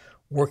and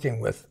working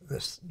with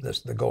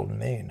the golden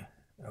mean.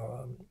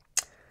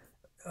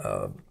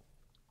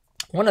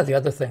 One of the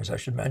other things I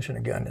should mention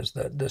again is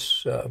that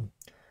this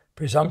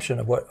presumption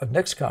of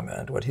Nick's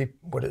comment,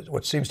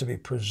 what seems to be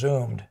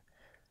presumed,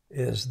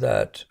 is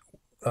that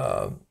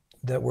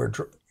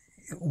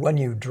when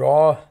you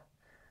draw,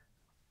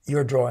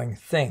 you're drawing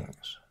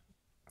things.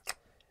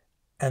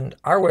 And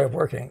our way of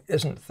working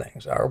isn't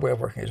things. Our way of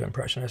working is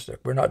impressionistic.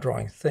 We're not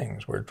drawing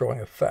things, we're drawing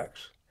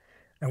effects.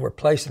 And we're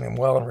placing them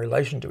well in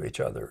relation to each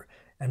other.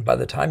 And by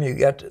the time you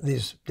get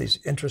these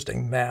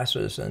interesting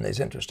masses and these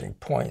interesting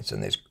points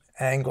and these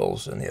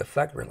angles and the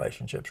effect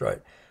relationships,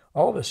 right,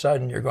 all of a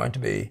sudden you're going to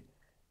be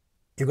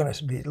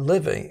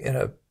living in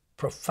a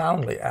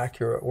profoundly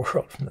accurate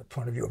world from the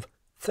point of view of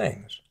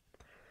things.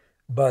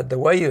 But the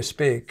way you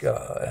speak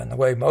and the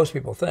way most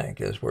people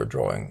think is the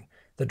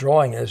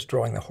drawing is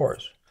drawing the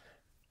horse.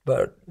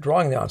 But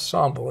drawing the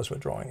ensemble is what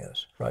drawing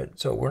is, right?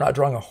 So we're not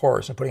drawing a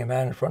horse and putting a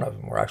man in front of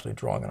him. We're actually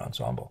drawing an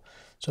ensemble.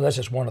 So that's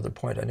just one other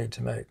point I need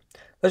to make.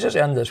 Let's just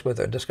end this with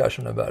a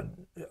discussion about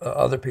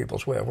other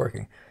people's way of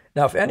working.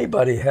 Now, if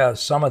anybody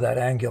has some of that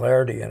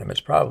angularity in him,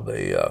 it's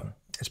probably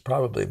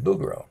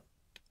Bouguereau,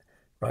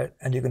 right?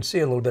 And you can see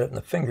a little bit in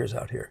the fingers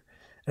out here.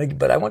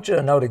 But I want you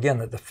to note again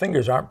that the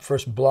fingers aren't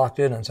first blocked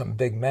in some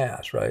big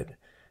mass, right?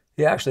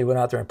 He actually went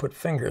out there and put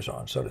fingers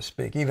on, so to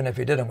speak, even if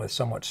he did them with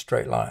somewhat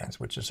straight lines,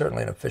 which is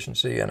certainly an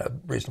efficiency and a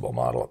reasonable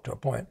model up to a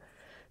point.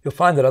 You'll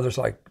find that others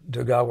like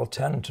Degas will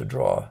tend to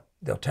draw,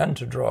 they'll tend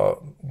to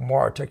draw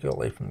more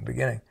articulately from the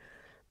beginning.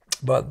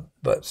 But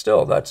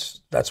still,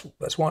 that's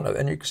one of,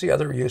 and you can see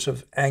other use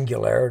of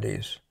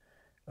angularities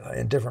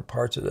in different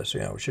parts of this,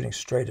 shooting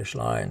straightish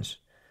lines.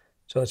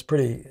 So it's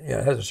pretty,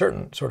 it has a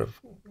certain sort of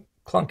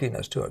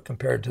clunkiness to it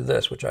compared to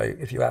this, which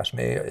if you ask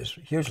me, is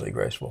hugely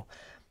graceful.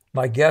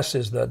 My guess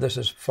is that this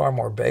is far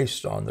more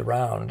based on the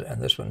round,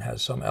 and this one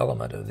has some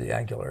element of the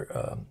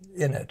angular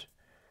in it.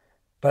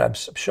 But I'm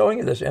showing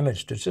you this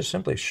image to just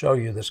simply show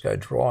you this guy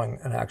drawing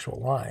an actual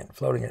line,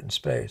 floating it in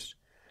space.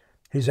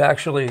 He's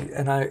actually,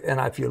 and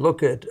if you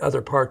look at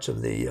other parts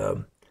of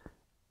the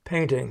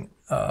painting,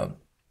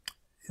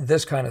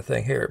 this kind of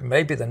thing here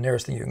may be the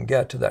nearest thing you can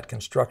get to that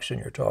construction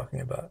you're talking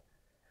about.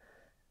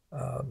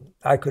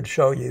 I could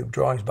show you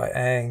drawings by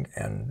Ang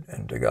and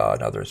Degas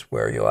and others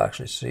where you'll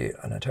actually see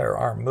an entire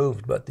arm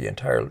moved, but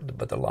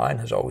the line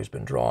has always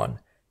been drawn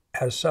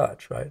as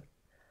such, right?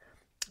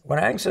 When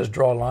Ang says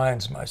draw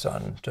lines, my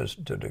son,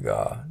 to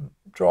Degas,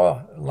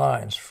 draw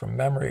lines from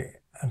memory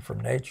and from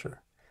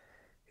nature.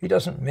 He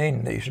doesn't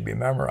mean that you should be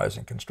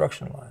memorizing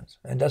construction lines.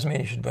 And doesn't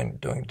mean you should be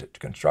doing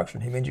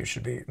construction. He means you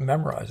should be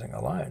memorizing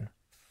a line.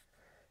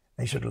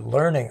 You should be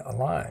learning a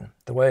line.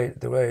 The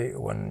way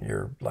when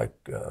you're like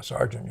a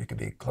sergeant, you could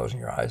be closing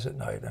your eyes at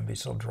night and be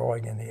still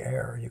drawing in the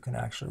air. You can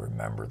actually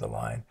remember the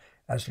line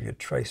as if you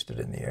traced it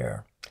in the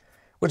air,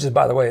 which is,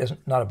 by the way, is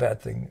not a bad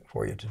thing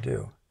for you to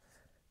do.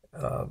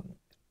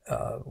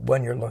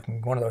 When you're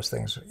looking, one of those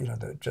things,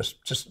 that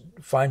just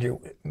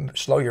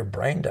slow your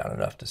brain down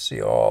enough to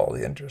see all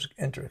the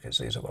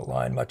intricacies of a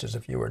line, much as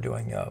if you were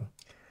doing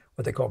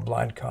what they call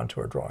blind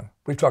contour drawing.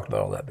 We've talked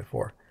about all that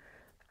before.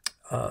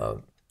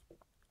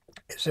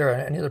 Is there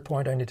any other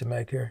point I need to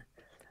make here?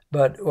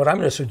 But what I'm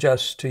going to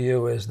suggest to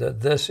you is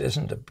that this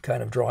isn't a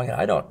kind of drawing.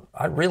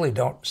 I really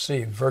don't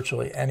see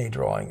virtually any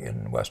drawing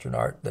in Western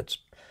art that's,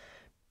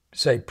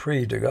 say,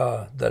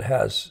 pre-Degas that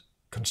has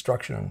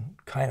construction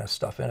kind of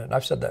stuff in it. And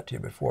I've said that to you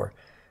before.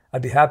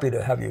 I'd be happy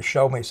to have you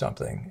show me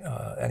something,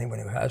 anyone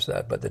who has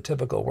that. But the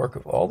typical work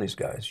of all these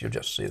guys, you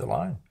just see the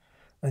line.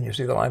 And you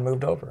see the line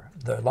moved over.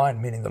 The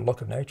line meaning the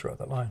look of nature of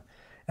the line.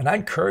 And I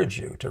encourage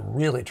you to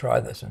really try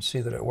this and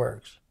see that it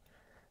works.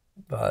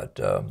 But,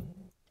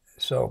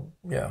 so,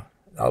 yeah,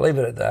 I'll leave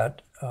it at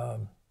that.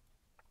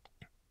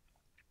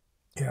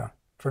 Yeah,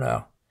 for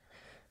now.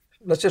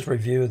 Let's just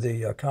review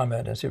the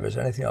comment and see if there's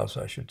anything else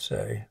I should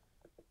say.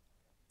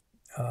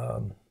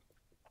 I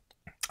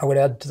would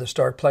add to the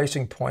start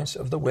placing points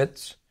of the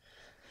widths,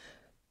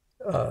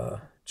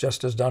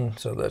 just as done,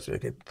 so that's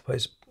okay,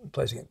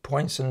 placing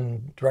points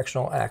and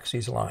directional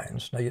axes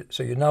lines. Now,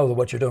 so you know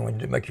what you're doing when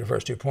you make your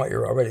first 2 points,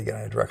 you're already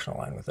getting a directional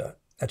line with that.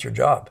 That's your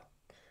job.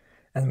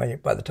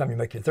 And by the time you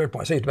make your third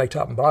point, so you have to make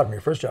top and bottom.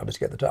 Your first job is to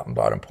get the top and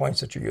bottom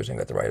points that you're using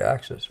at the right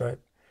axis, right?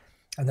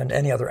 And then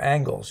any other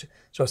angles.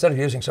 So instead of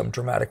using some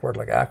dramatic word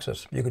like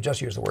axis, you could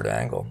just use the word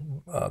angle,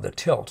 the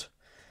tilt,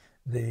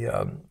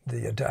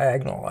 the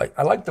diagonal.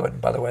 I like the way,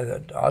 by the way,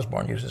 that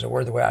Osborne uses a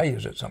word the way I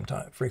use it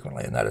sometimes,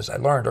 frequently, and that is I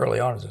learned early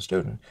on as a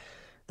student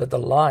that the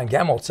line,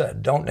 Gamold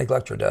said, don't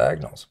neglect your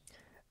diagonals.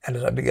 And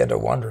as I began to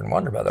wonder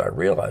about that, I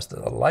realized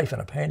that the life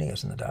in a painting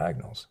is in the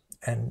diagonals.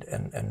 And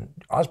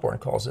Osborne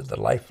calls it the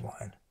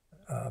lifeline.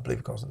 I believe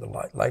he calls it the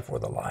life or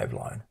the live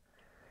line.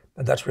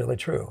 And that's really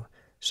true.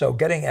 So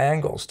getting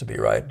angles to be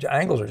right,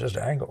 angles are just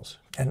angles.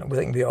 And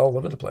they can be all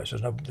over the place.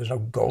 There's no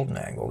golden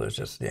angle, there's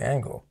just the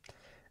angle.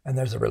 And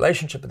there's the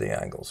relationship of the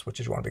angles, which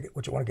you want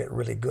to get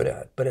really good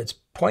at. But it's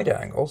point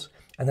angles,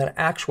 and then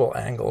actual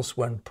angles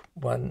when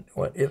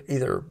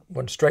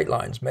straight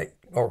lines make,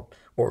 or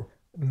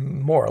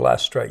more or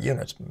less straight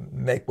units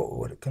make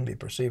what can be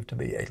perceived to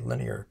be a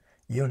linear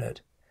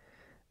unit.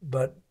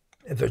 But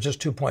if there's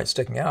just 2 points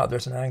sticking out,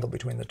 there's an angle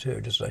between the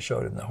two, just as I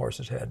showed in the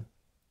horse's head.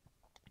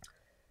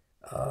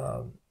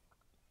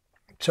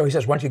 So he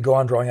says, once you go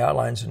on drawing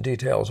outlines and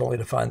details only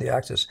to find the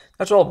axis.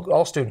 That's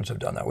all students have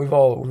done that. We've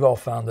all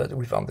found that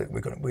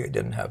we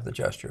didn't have the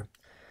gesture.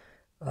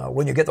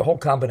 When you get the whole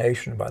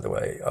combination, by the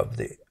way, of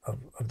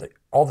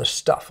all the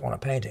stuff on a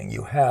painting,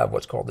 you have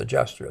what's called the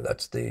gesture.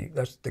 That's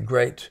the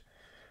great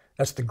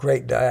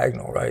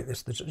diagonal, right?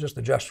 It's just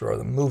the gesture or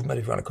the movement,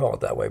 if you want to call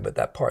it that way, but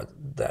that part,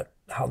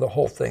 how the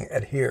whole thing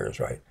adheres,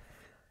 right?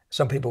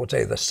 Some people would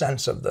say the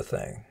sense of the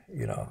thing,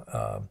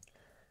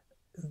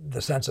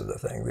 the sense of the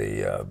thing,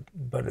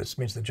 but it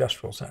means the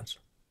gestural sense.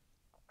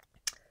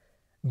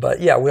 But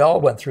yeah, we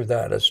all went through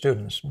that as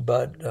students,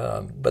 but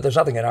there's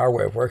nothing in our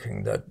way of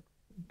working that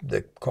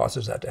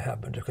causes that to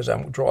happen, because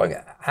I'm drawing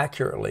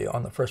accurately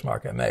on the first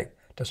mark I make.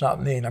 Does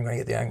not mean I'm going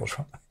to get the angles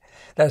wrong.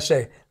 That's to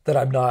say that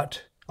I'm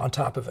not on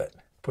top of it,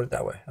 put it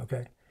that way,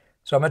 okay?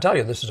 So I'm going to tell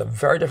you, this is a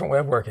very different way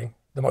of working.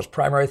 The most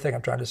primary thing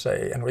I'm trying to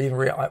say, and the even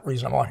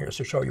reason I'm on here, is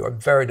to show you a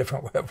very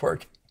different way of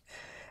working,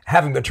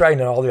 having been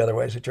trained in all the other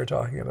ways that you're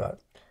talking about,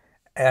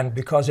 and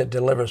because it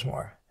delivers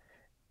more.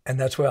 And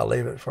that's where I'll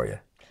leave it for you.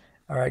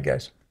 All right,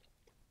 guys,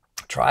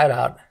 try it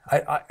out.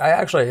 I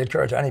actually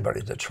encourage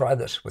anybody to try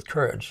this with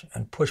courage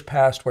and push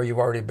past where you've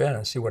already been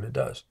and see what it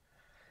does.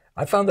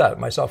 I found that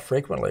myself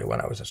frequently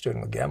when I was a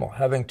student with Gamble,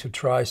 having to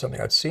try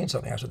something. I'd seen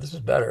something. I said, this is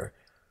better.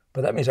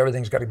 But that means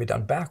everything's got to be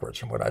done backwards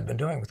from what I'd been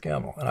doing with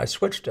Gamble. And I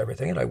switched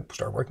everything and I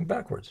started working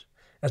backwards.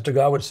 As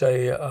Degas would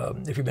say,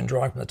 if you've been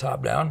drawing from the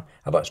top down,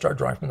 how about start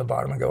drawing from the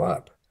bottom and go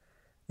up?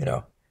 You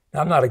know,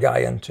 now I'm not a guy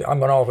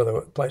I'm an all over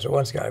the place at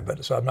once guy,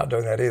 but so I'm not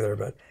doing that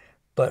either.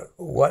 But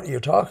what you're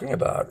talking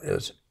about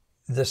is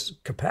this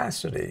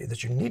capacity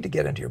that you need to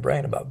get into your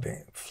brain about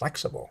being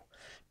flexible,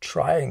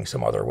 trying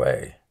some other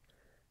way,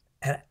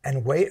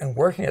 and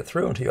working it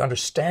through until you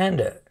understand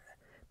it.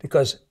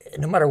 Because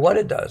no matter what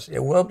it does,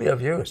 it will be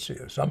of use to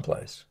you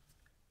someplace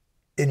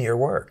in your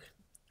work.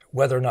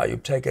 Whether or not you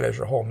take it as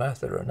your whole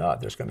method or not,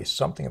 there's going to be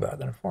something about it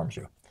that informs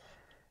you,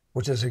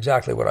 which is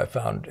exactly what I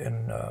found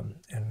in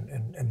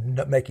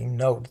making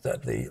note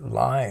that the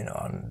line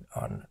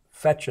on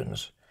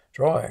Fetchin's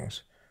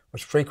drawings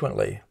was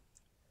frequently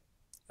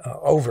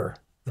over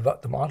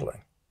the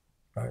modeling,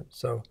 right?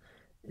 So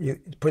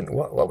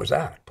what was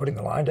that? Putting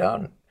the line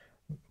down,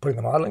 putting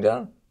the modeling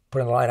down,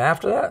 putting the line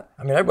after that?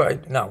 I mean, everybody,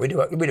 no, we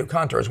do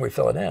contours and we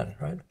fill it in,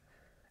 right?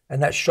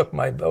 And that shook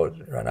my boat,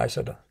 and I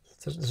said,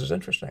 this is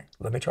interesting.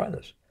 Let me try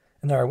this.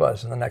 And there I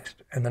was in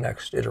the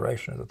next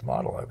iteration of the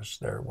model. I was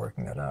there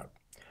working that out,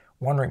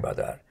 wondering about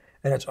that.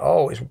 And it's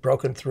always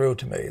broken through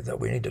to me that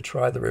we need to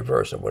try the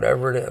reverse of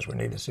whatever it is. We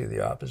need to see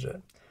the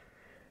opposite.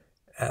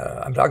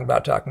 I'm talking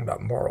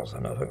about morals.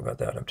 I'm not talking about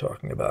that. I'm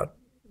talking about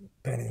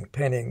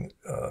painting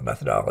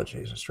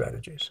methodologies and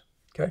strategies.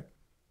 Okay.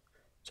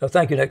 So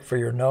thank you, Nick, for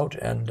your note,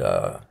 and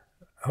I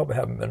hope I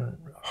haven't been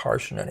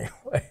harsh in any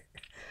way.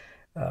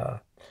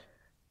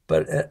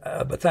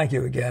 But thank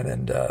you again,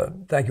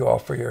 and thank you all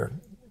for your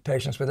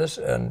patience with us,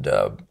 and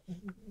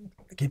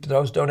keep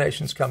those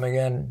donations coming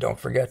in. Don't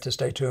forget to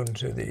stay tuned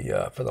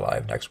to for the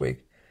live next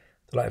week,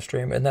 the live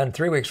stream, and then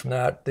 3 weeks from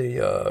that,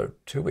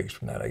 2 weeks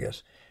from that, I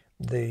guess,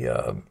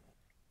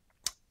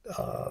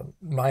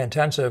 my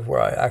intensive,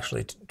 where I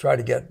actually try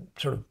to get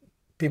sort of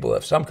people who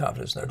have some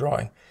confidence in their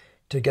drawing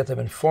to get them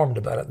informed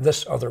about it,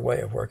 this other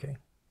way of working,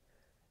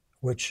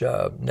 which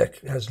Nick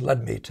has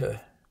led me to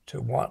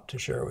want to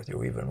share with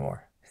you even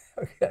more.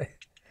 Okay.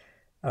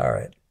 All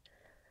right.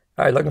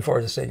 All right. Looking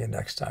forward to seeing you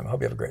next time. I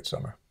hope you have a great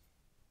summer.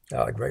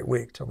 A great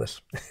week till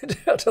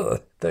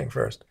the thing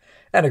first,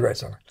 and a great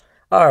summer.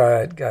 All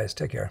right, guys.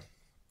 Take care.